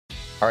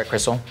All right,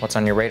 Krystal, what's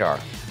on your radar?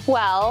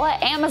 Well,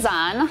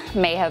 Amazon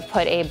may have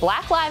put a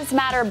Black Lives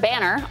Matter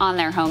banner on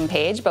their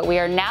homepage, but we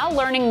are now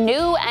learning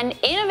new and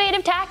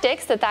innovative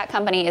tactics that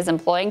company is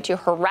employing to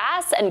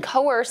harass and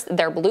coerce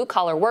their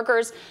blue-collar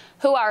workers,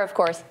 who are, of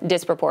course,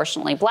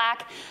 disproportionately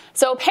black.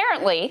 So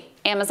apparently,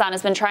 Amazon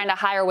has been trying to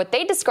hire what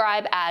they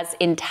describe as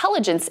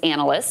intelligence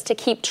analysts to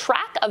keep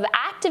track of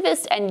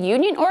activists and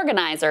union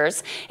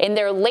organizers in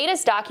their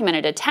latest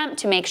documented attempt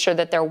to make sure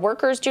that their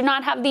workers do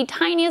not have the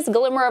tiniest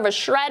glimmer of a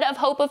shred of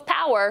hope of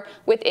power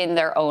within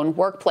their own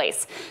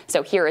workplace.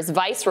 So here is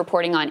Vice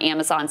reporting on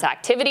Amazon's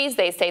activities.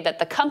 They say that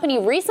the company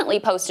recently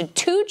posted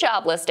 2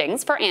 job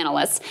listings for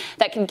analysts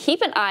that can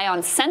keep an eye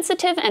on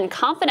sensitive and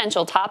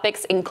confidential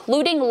topics,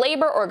 including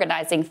labor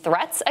organizing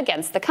threats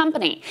against the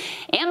company.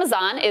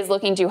 Amazon is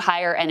looking to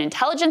hire an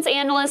intelligence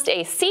analyst,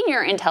 a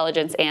senior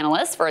intelligence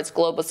analyst for its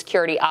global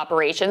security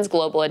operations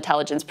global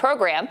intelligence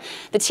program,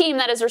 the team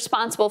that is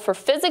responsible for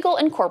physical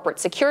and corporate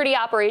security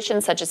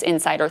operations such as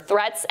insider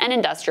threats and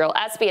industrial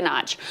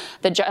espionage.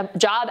 The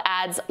job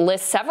ads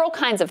list several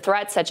kinds of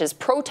threats such as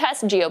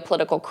protests,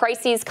 geopolitical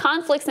crises,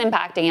 conflicts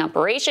impacting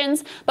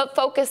operations, but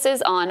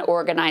focuses on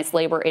organized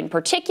labor in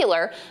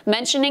particular,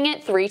 mentioning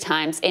it 3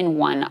 times in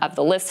one of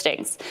the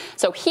listings.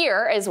 So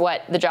here is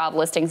what the job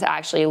listings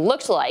actually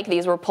looked like.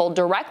 These were pulled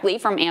directly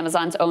from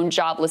Amazon's own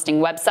job listing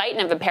website and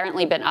have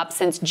apparently been up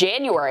since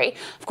January.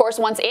 Of course,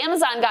 once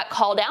Amazon got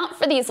called out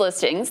for these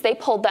listings, they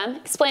pulled them,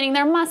 explaining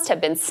there must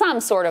have been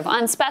some sort of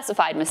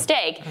unspecified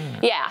mistake.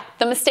 Yeah,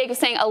 the mistake of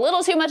saying a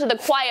little too much of the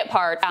quiet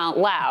part out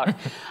loud.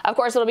 Of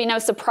course, it'll be no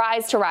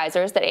surprise to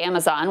risers that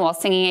Amazon, while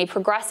singing a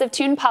progressive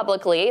tune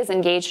publicly, is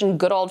engaged in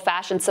good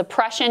old-fashioned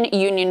suppression,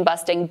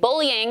 union-busting,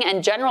 bullying,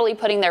 and generally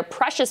putting their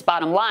precious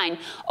bottom line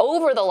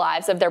over the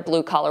lives of their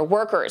blue-collar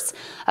workers.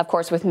 Of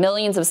course, with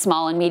millions of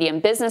small and medium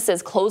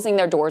businesses closing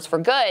their doors for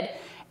good,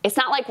 it's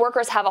not like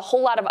workers have a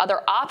whole lot of other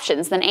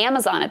options than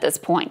Amazon at this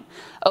point.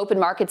 Open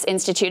Markets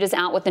Institute is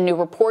out with a new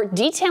report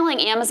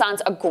detailing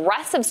Amazon's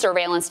aggressive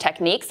surveillance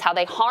techniques, how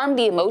they harm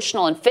the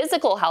emotional and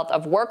physical health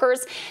of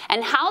workers,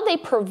 and how they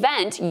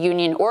prevent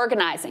union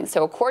organizing.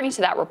 So according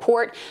to that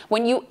report,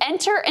 when you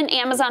enter an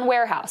Amazon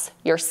warehouse,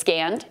 you're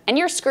scanned and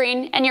you're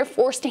screened and you're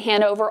forced to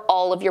hand over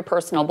all of your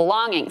personal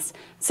belongings.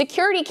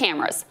 Security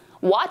cameras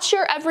watch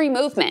your every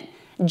movement.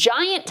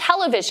 Giant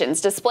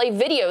televisions display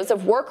videos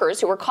of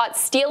workers who were caught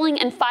stealing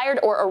and fired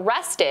or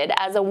arrested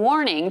as a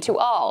warning to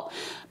all.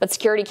 But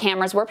security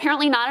cameras were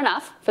apparently not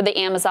enough for the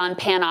Amazon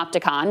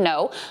panopticon.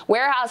 No,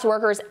 warehouse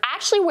workers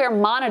actually wear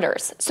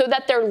monitors so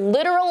that their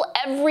literal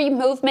every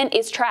movement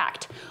is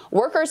tracked.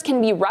 Workers can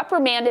be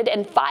reprimanded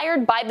and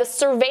fired by the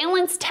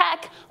surveillance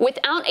tech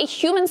without a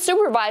human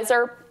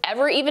supervisor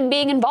ever even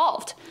being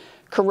involved.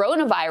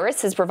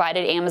 Coronavirus has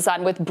provided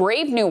Amazon with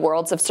brave new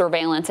worlds of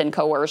surveillance and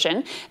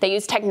coercion. They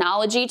use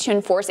technology to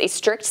enforce a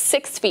strict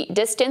 6 feet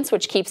distance,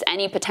 which keeps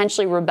any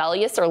potentially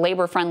rebellious or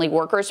labor-friendly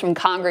workers from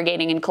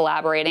congregating and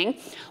collaborating.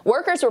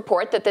 Workers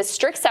report that this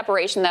strict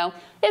separation, though,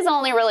 is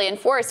only really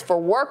enforced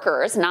for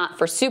workers, not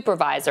for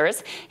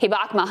supervisors.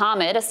 Hibak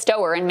Mohammed, a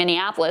stower in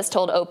Minneapolis,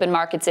 told Open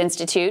Markets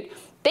Institute,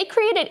 they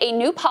created a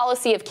new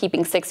policy of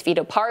keeping 6 feet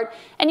apart,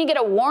 and you get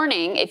a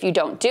warning if you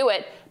don't do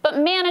it. But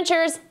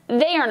managers,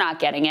 they are not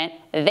getting it.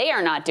 They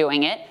are not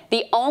doing it.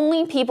 The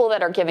only people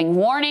that are giving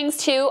warnings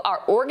to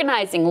are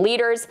organizing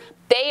leaders.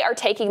 They are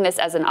taking this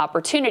as an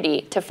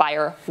opportunity to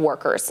fire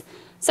workers.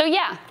 So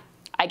yeah,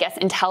 I guess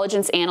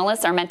intelligence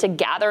analysts are meant to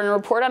gather and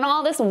report on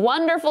all this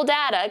wonderful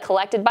data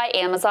collected by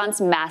Amazon's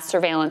mass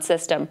surveillance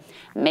system.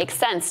 Makes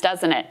sense,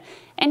 doesn't it?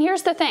 And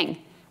here's the thing.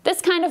 This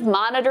kind of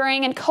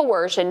monitoring and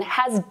coercion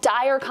has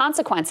dire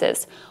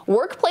consequences.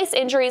 Workplace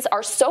injuries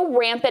are so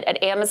rampant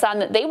at Amazon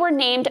that they were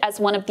named as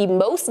one of the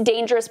most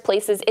dangerous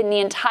places in the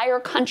entire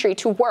country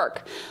to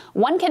work.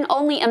 One can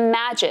only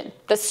imagine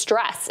the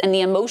stress and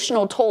the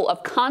emotional toll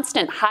of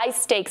constant,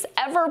 high-stakes,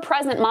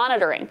 ever-present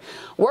monitoring.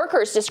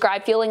 Workers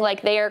describe feeling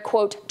like they are,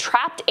 quote,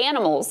 trapped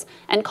animals,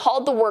 and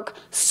called the work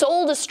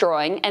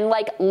soul-destroying and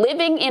like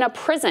living in a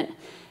prison.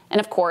 And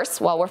of course,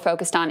 while we're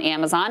focused on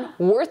Amazon,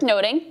 worth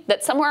noting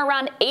that somewhere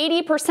around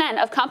 80%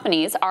 of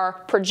companies are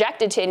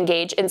projected to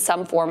engage in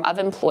some form of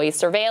employee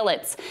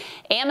surveillance.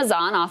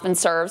 Amazon often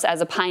serves as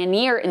a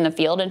pioneer in the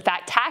field. In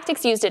fact,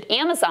 tactics used at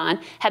Amazon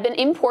have been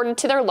imported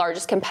to their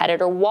largest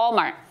competitor,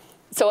 Walmart.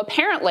 So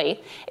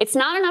apparently, it's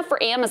not enough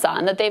for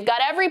Amazon that they've got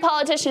every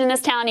politician in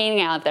this town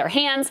eating out of their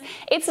hands.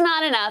 It's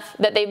not enough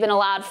that they've been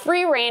allowed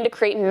free rein to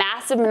create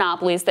massive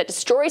monopolies that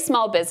destroy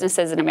small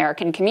businesses in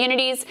American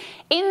communities.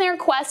 In their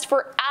quest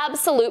for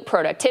absolute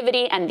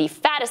productivity and the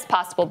fattest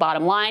possible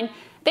bottom line,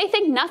 they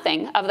think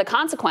nothing of the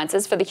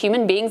consequences for the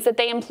human beings that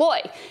they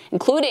employ,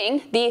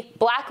 including the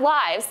black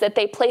lives that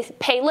they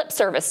pay lip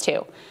service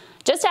to.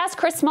 Just ask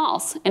Chris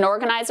Smalls, an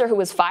organizer who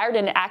was fired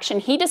in action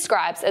he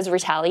describes as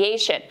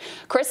retaliation.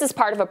 Chris is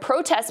part of a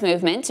protest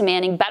movement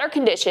demanding better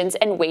conditions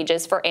and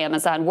wages for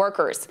Amazon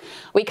workers.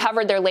 We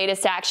covered their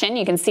latest action,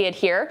 you can see it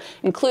here,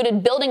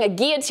 included building a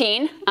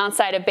guillotine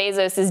outside of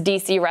Bezos'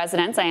 D.C.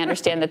 residence. I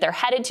understand that they're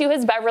headed to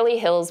his Beverly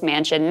Hills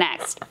mansion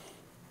next.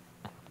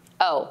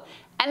 Oh,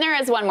 And there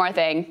is one more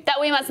thing that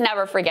we must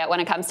never forget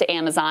when it comes to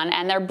Amazon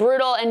and their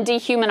brutal and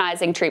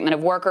dehumanizing treatment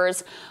of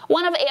workers.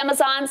 One of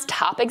Amazon's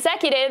top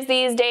executives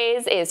these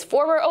days is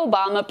former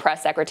Obama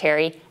press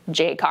secretary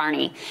Jay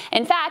Carney.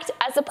 In fact,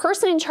 as the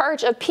person in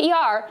charge of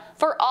PR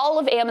for all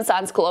of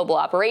Amazon's global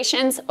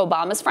operations,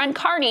 Obama's friend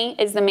Carney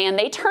is the man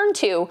they turn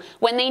to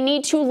when they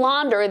need to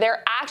launder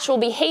their actual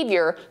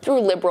behavior through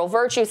liberal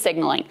virtue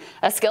signaling,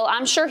 a skill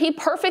I'm sure he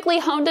perfectly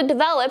honed and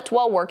developed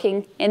while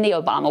working in the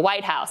Obama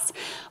White House.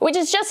 Which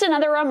is just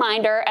another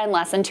reminder and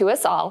lesson to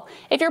us all.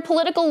 If your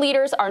political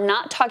leaders are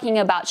not talking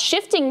about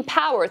shifting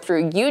power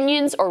through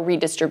unions or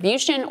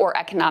redistribution or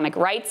economic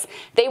rights,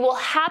 they will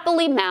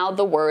happily mouth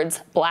the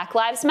words Black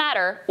Lives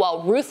Matter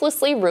while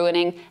ruthlessly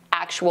ruining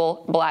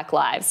actual Black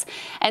lives.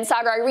 And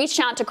Sagar, I reached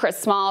out to Chris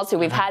Smalls, who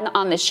we've had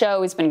on the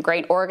show. He's been a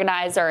great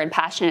organizer and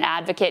passionate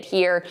advocate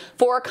here,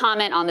 for a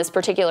comment on this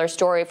particular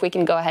story. If we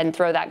can go ahead and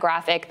throw that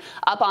graphic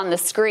up on the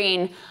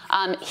screen.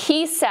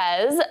 He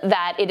says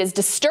that it is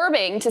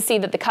disturbing to see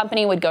that the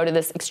company would go to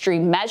this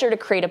extreme measure to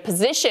create a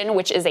position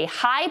which is a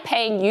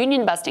high-paying,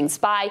 union-busting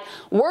spy.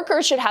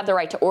 Workers should have the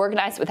right to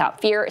organize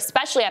without fear,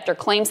 especially after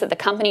claims that the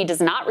company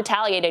does not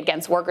retaliate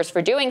against workers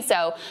for doing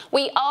so.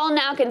 We all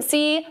now can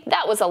see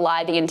that was a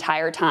lie the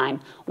entire time.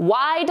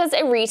 Why does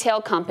a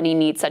retail company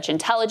need such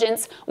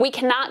intelligence? We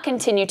cannot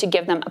continue to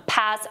give them a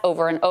pass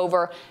over and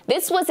over.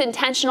 This was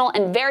intentional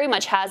and very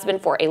much has been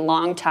for a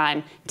long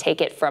time. Take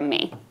it from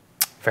me.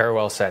 Very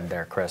well said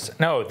there, Chris.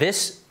 No,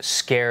 this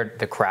scared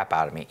the crap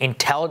out of me.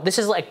 This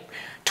is like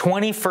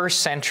 21st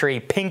century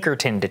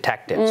Pinkerton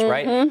detectives,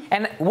 right?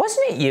 And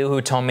wasn't it you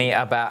who told me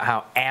about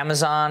how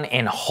Amazon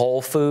in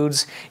Whole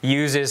Foods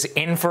uses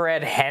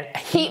infrared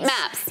heat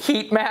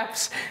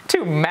maps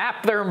to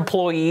map their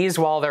employees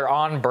while they're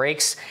on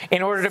breaks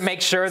in order to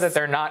make sure that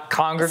they're not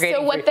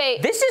congregating?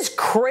 So this is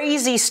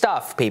crazy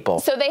stuff, people.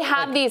 So they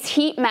have these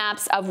heat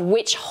maps of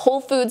which Whole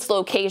Foods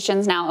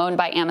locations, now owned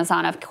by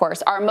Amazon, of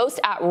course, are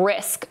most at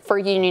risk for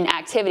union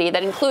activity.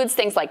 That includes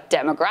things like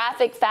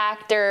demographic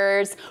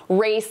factors,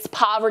 race,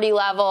 poverty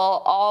level,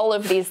 all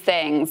of these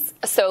things.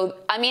 So,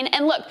 I mean,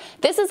 and look,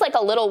 this is like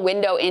a little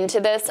window into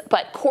this,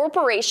 but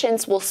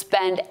corporations will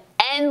spend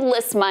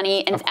endless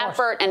money and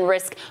effort and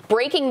risk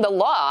breaking the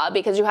law,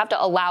 because you have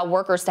to allow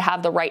workers to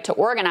have the right to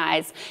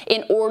organize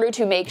in order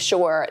to make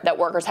sure that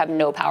workers have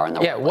no power in the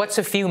workplace. What's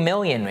a few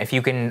million if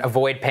you can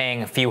avoid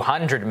paying a few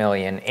 $100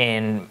 million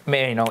in,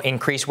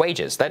 increased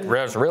wages?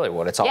 That's really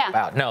what it's all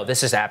about. No,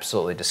 this is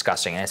absolutely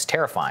disgusting, and it's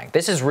terrifying.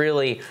 This is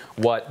really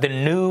what the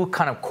new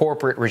kind of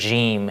corporate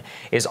regime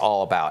is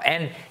all about.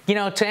 And,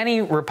 to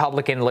any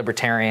Republican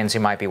libertarians who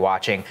might be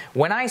watching,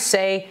 when I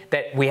say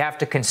that we have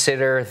to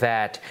consider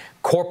that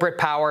corporate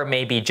power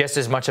may be just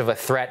as much of a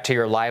threat to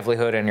your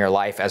livelihood and your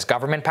life as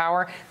government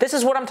power, this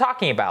is what I'm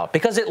talking about.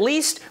 Because at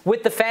least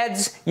with the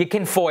feds, you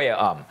can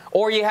FOIA them.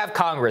 Or you have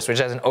Congress, which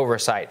has an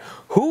oversight.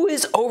 Who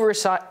is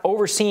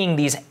overseeing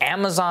these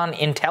Amazon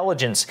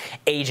intelligence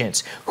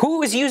agents?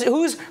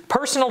 Whose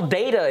personal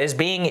data is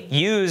being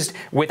used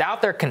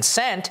without their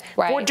consent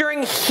or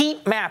during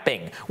heat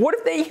mapping? What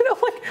if they,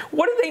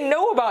 what do they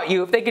know about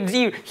you if they can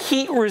see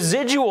heat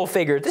residual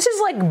figures? This is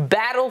like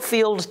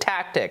battlefield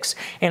tactics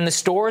in the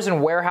stores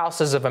and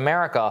warehouses of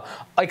America,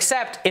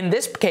 except in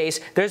this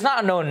case, there's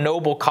not no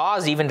noble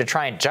cause even to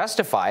try and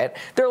justify it.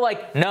 They're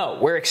like, no,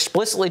 we're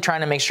explicitly trying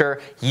to make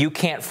sure you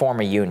can't form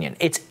a union.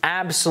 It's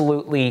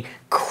absolutely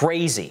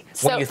crazy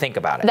when you think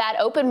about it. That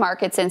Open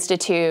Markets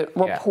Institute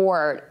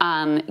report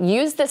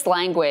used this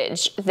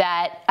language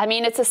that, I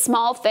mean, it's a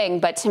small thing,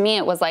 but to me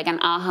it was like an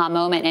aha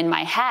moment in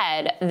my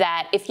head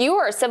that if you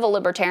are a civil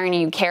libertarian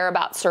and you care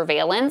about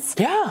surveillance,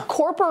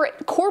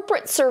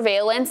 corporate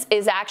surveillance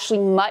is actually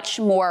much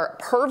more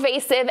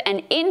pervasive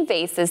and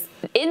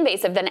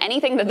invasive than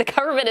anything that the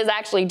government is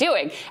actually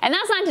doing. And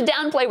that's not to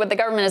downplay what the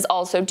government is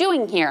also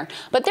doing here.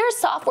 But there's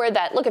software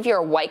that, look, if you're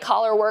a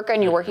white-collar worker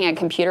and you're working on a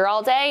computer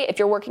all day, if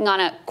you're working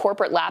on a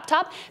corporate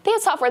laptop, they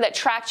have software that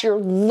tracks your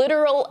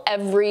literal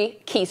every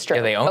keystroke.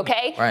 Yeah, they own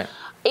okay? Right.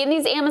 In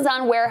these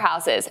Amazon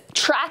warehouses,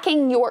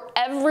 tracking your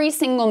every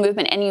single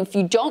movement, and if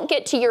you don't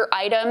get to your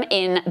item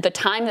in the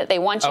time that they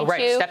want you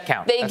to, step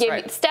count. They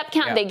give step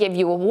count. They give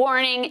you a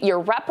warning.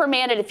 You're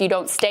reprimanded if you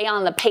don't stay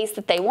on the pace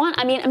that they want.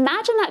 I mean,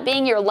 imagine that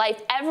being your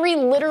life, every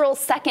literal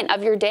second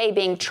of your day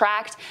being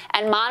tracked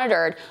and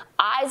monitored.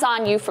 Eyes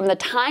on you from the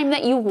time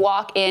that you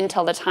walk in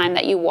till the time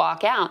that you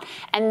walk out.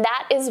 And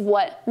that is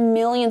what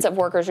millions of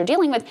workers are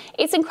dealing with.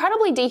 It's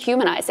incredibly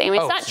dehumanizing. I mean,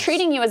 it's not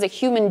treating you as a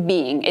human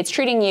being. It's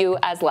treating you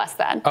as less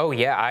than. Oh,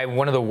 yeah.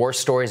 One of the worst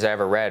stories I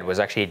ever read was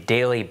actually a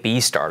Daily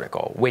Beast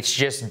article, which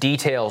just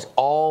details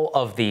all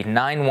of the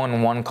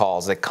 911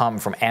 calls that come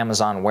from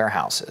Amazon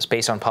warehouses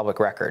based on public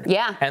record.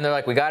 Yeah. And they're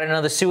like, we got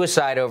another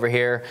suicide over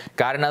here,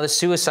 got another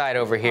suicide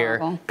over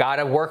here, got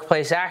a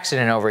workplace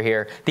accident over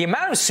here. The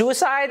amount of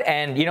suicide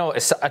and,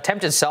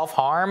 attempted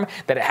self-harm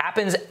that it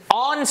happens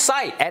on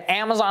site at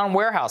Amazon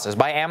warehouses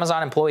by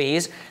Amazon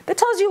employees, that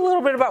tells you a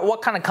little bit about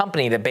what kind of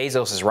company that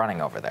Bezos is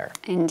running over there.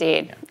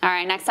 Indeed. Yeah. All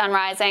right, next on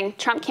Rising,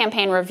 Trump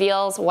campaign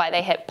reveals why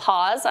they hit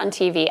pause on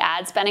TV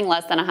ad spending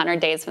less than 100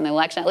 days from the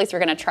election. At least we're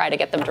going to try to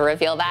get them to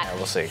reveal that. Yeah,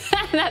 we'll see.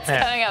 That's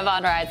coming up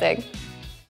on Rising.